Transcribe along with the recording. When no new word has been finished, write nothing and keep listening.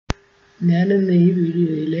ഞാനിന്ന് ഈ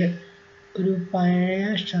വീഡിയോയിൽ ഒരു പഴയ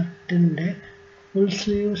ഷർട്ടിൻ്റെ ഫുൾ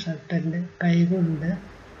സ്ലീവ് ഷർട്ടിൻ്റെ കൈകൊണ്ട്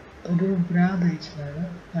ഒരു ബ്രാ തയ്ച്ചതാണ്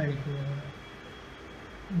കാണിക്കുന്നത്.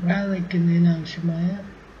 ബ്രാ തയ്ക്കുന്നതിന് ആവശ്യമായ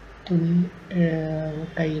തുണി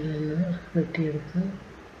കയ്യിൽ നിന്ന് വെട്ടിയെടുത്ത്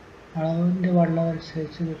അളവിൻ്റെ വണ്ണം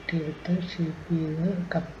അനുസരിച്ച് വെട്ടിയെടുത്ത് ഷേപ്പ് ചെയ്ത്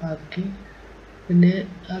കപ്പാക്കി പിന്നെ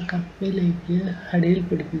ആ കപ്പിലേക്ക് അടിയിൽ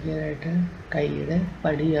പിടിപ്പിക്കാനായിട്ട് കൈയുടെ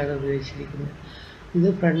പടിയാണ് ഉപയോഗിച്ചിരിക്കുന്നത്. ഇത്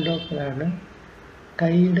ഫ്രണ്ട് ഓപ്പണാണ്.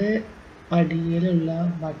 കൈയുടെ പടിയിലുള്ള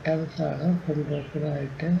ബട്ടൺസാണ് ഫ്രണ്ട്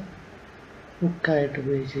ഓപ്പണായിട്ട് ഹുക്കായിട്ട്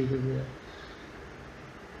ഉപയോഗിച്ചിരിക്കുന്നത്.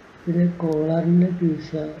 പിന്നെ കോളറിൻ്റെ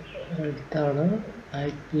പീസ് എടുത്താണ്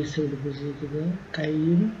ബാക്ക് പീസ് പിടിപ്പിച്ചിരിക്കുന്നത്.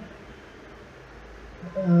 കൈയും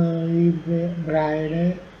ഈ ബ്രായുടെ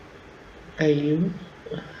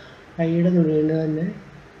കൈയുടെ തുണിയിൽ തന്നെ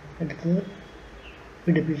എടുത്ത്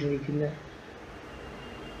പിടിപ്പിച്ചിരിക്കുന്നത്.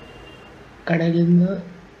 കടയിൽ നിന്ന്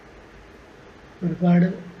ഒരുപാട്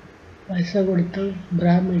പൈസ കൊടുത്ത്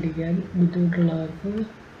ബ്രാ മേടിക്കാൻ ബുദ്ധിമുട്ടുള്ളവർക്ക്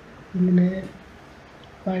ഇങ്ങനെ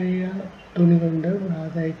പഴയ തുണി കൊണ്ട് ബ്രാ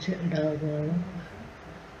തയ്ച്ച് ഇടാവുന്നതാണ്.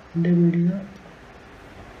 എൻ്റെ വീഡിയോ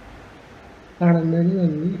കാണുന്നതിന്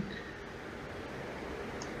നന്ദി.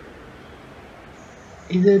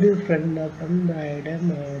 ഇതൊരു ഫ്രണ്ട് ഓപ്പൺ ബ്രായുടെ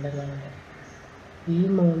മോഡലാണ്. ഈ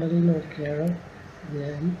മോഡൽ നോക്കിയാണ്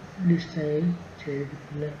ഞാൻ ഡിസൈൻ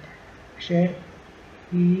ചെയ്തിരിക്കുന്നത്. പക്ഷേ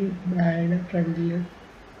ഈ ബ്രായുടെ ഫ്രണ്ടിൽ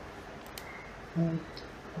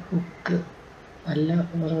ഹുക്ക് അല്ല,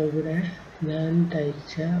 ഇവിടെ ഞാൻ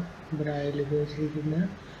തയ്ച്ച ബ്രായിൽ ഉപയോഗിച്ചിരിക്കുന്ന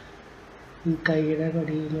ഈ കൈയുടെ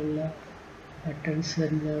പടിയിലുള്ള ബട്ടൺസ്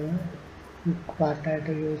തന്നെയാണ് ഹുക്ക്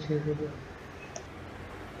പാർട്ടായിട്ട് ഉപയോഗിച്ചിരിക്കുന്നത്.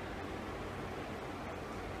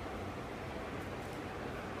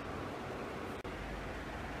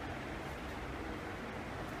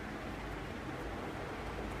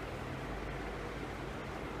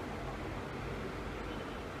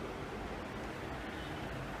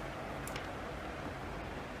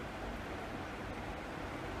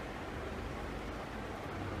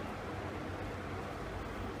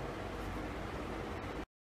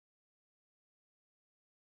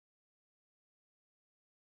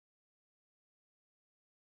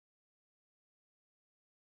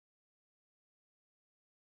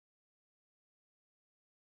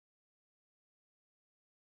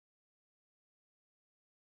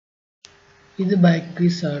 ഇത് ബാക്ക്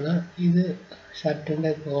പീസാണ്. ഇത് ഷർട്ടിൻ്റെ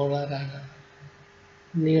കോളറാണ്.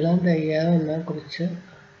 നീളം തയ്യാതെ വന്നാൽ കുറച്ച്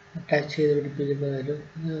അറ്റാച്ച് ചെയ്ത് പിടിപ്പിക്കേണ്ടി വരും.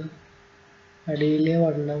 ഇത് അടിയിലെ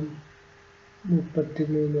വണ്ണം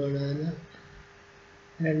 33 ആണ്. അതിന്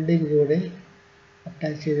 2 ഇഞ്ച് കൂടി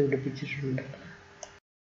അറ്റാച്ച് ചെയ്ത് പിടിപ്പിച്ചിട്ടുണ്ട്.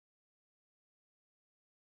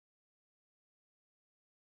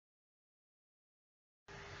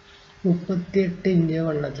 ഇഞ്ച്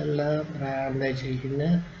വണ്ണത്തിലുള്ള ബ്രായാണ്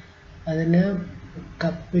തയ്ച്ചിരിക്കുന്നത്. അതിന്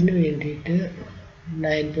കപ്പിന് വേണ്ടിയിട്ട്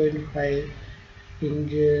 9.5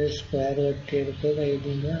 ഇഞ്ച് സ്ക്വയർ വെട്ടിയെടുത്ത് കയ്യിൽ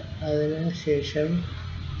നിന്ന് അതിന് ശേഷം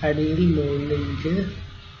അടിയിൽ 3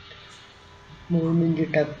 ഇഞ്ച്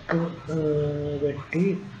ടക്ക് വെട്ടി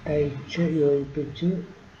തയ്ച്ച് യോജിപ്പിച്ചു.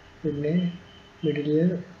 പിന്നെ മിഡിൽ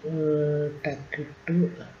ടക്കിട്ട്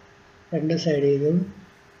 2 സൈഡിൽ നിന്നും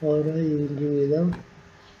ഓരോ ഇഞ്ച് വീതം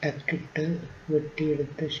ടക്കിട്ട്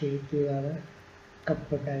വെട്ടിയെടുത്ത് ഷേപ്പ് ചെയ്താണ്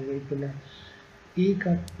കപ്പ് ഉണ്ടാക്കിയിരിക്കുന്നത്. ഈ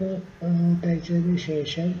കപ്പ് തയ്ച്ചതിന്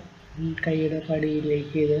ശേഷം കൈയുടെ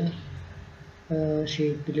പടിയിലേക്ക് ഇത്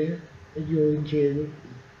ഷേപ്പിൽ ജോയിൻ ചെയ്തു.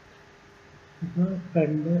 ഇപ്പോൾ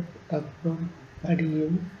ഫ്രണ്ട് കപ്പും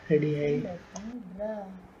പടിയും റെഡിയായി.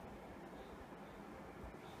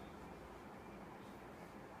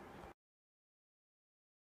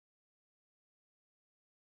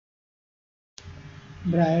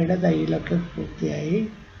 ബ്രായുടെ തയ്യലൊക്കെ പൂർത്തിയായി.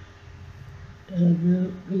 അത്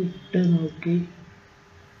ഇട്ട് നോക്കി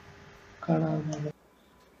കാണാവുന്നതാണ്.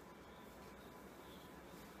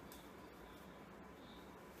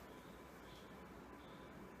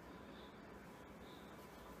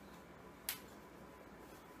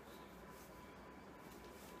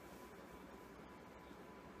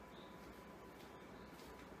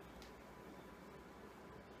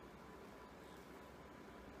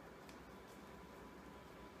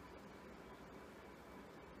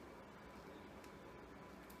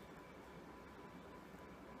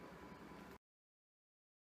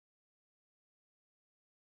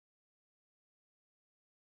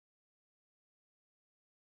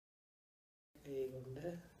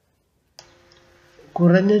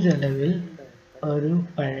 കുറഞ്ഞ ചെലവിൽ ഒരു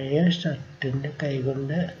പഴയ ഷർട്ടിൻ്റെ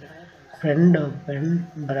കൈകൊണ്ട് ഫ്രണ്ട് ഓപ്പൺ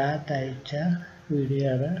ബ്രാ തയ്ച്ച വീഡിയോ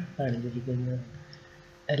ആണ് കാണിച്ചിരിക്കുന്നത്.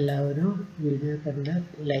 എല്ലാവരും വീഡിയോ കണ്ട്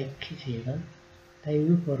ലൈക്ക് ചെയ്യണം. Thank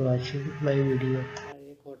you for watching my video.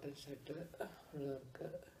 Button shirt ഉള്ളവർക്ക്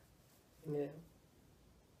ഇങ്ങനെ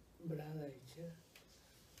ബ്രാ തയ്ച്ച്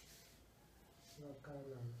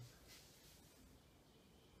നോക്കാവുന്നതാണ്.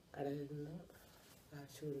 കടയിൽ നിന്ന്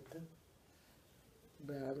കാശ് കൊടുത്ത്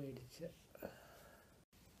ബ്രാ മേടിച്ച്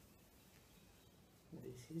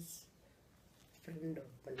this is front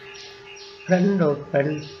open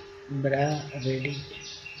bra ready.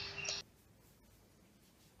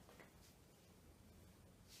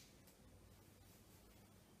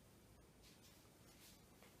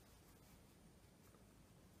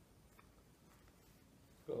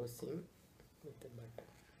 Closing with the button.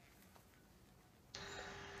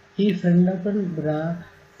 ഈ ഫ്രണ്ട് ഓപ്പൺ ബ്രാ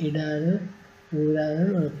ഇടാനും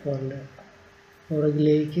ഊരാനും എളുപ്പമുണ്ട്.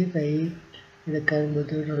 പുറകിലേക്ക് കൈ എടുക്കാൻ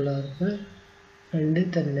ബുദ്ധിമുട്ടുള്ളവർക്ക് ഫ്രണ്ടിൽ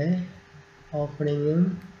തന്നെ ഓപ്പണിങ്ങും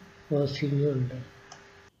ക്ലോസിങ്ങും ഉണ്ട്.